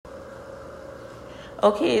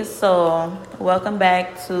Okay, so welcome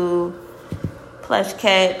back to Plush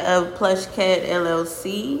Cat of Plush Cat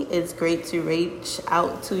LLC. It's great to reach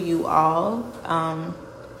out to you all.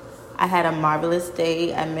 I had a marvelous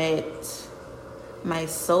day. I met my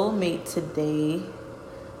soulmate today,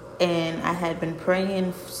 and I had been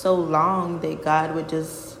praying so long that God would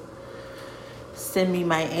just send me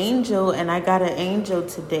my angel, and I got an angel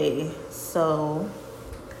today. So,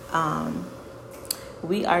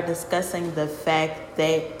 we are discussing the fact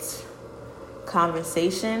that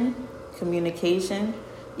conversation, communication,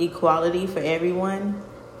 equality for everyone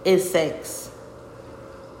is sex.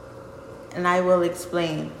 And I will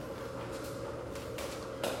explain.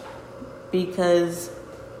 Because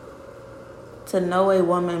to know a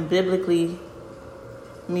woman biblically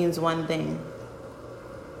means one thing.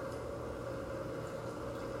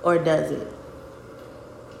 Or does it?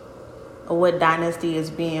 What dynasty is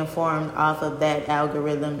being formed off of that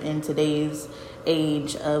algorithm in today's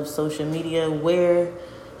age of social media, where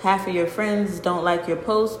half of your friends don't like your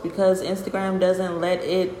post because Instagram doesn't let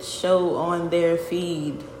it show on their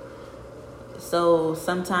feed. So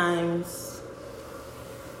sometimes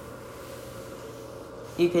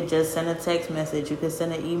you could just send a text message, you could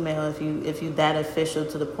send an email if you that official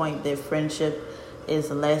to the point that friendship is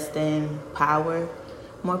less than power.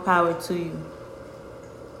 More power to you.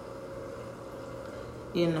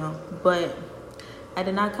 But I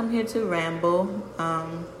did not come here to ramble.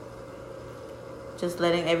 Just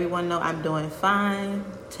letting everyone know I'm doing fine.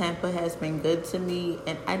 Tampa has been good to me,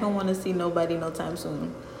 and I don't want to see nobody no time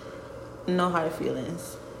soon. No hard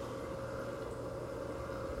feelings.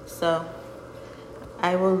 So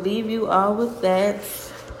I will leave you all with that.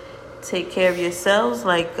 Take care of yourselves,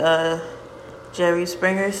 like Jerry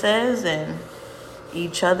Springer says, and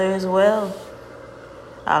each other as well.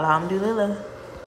 Alhamdulillah.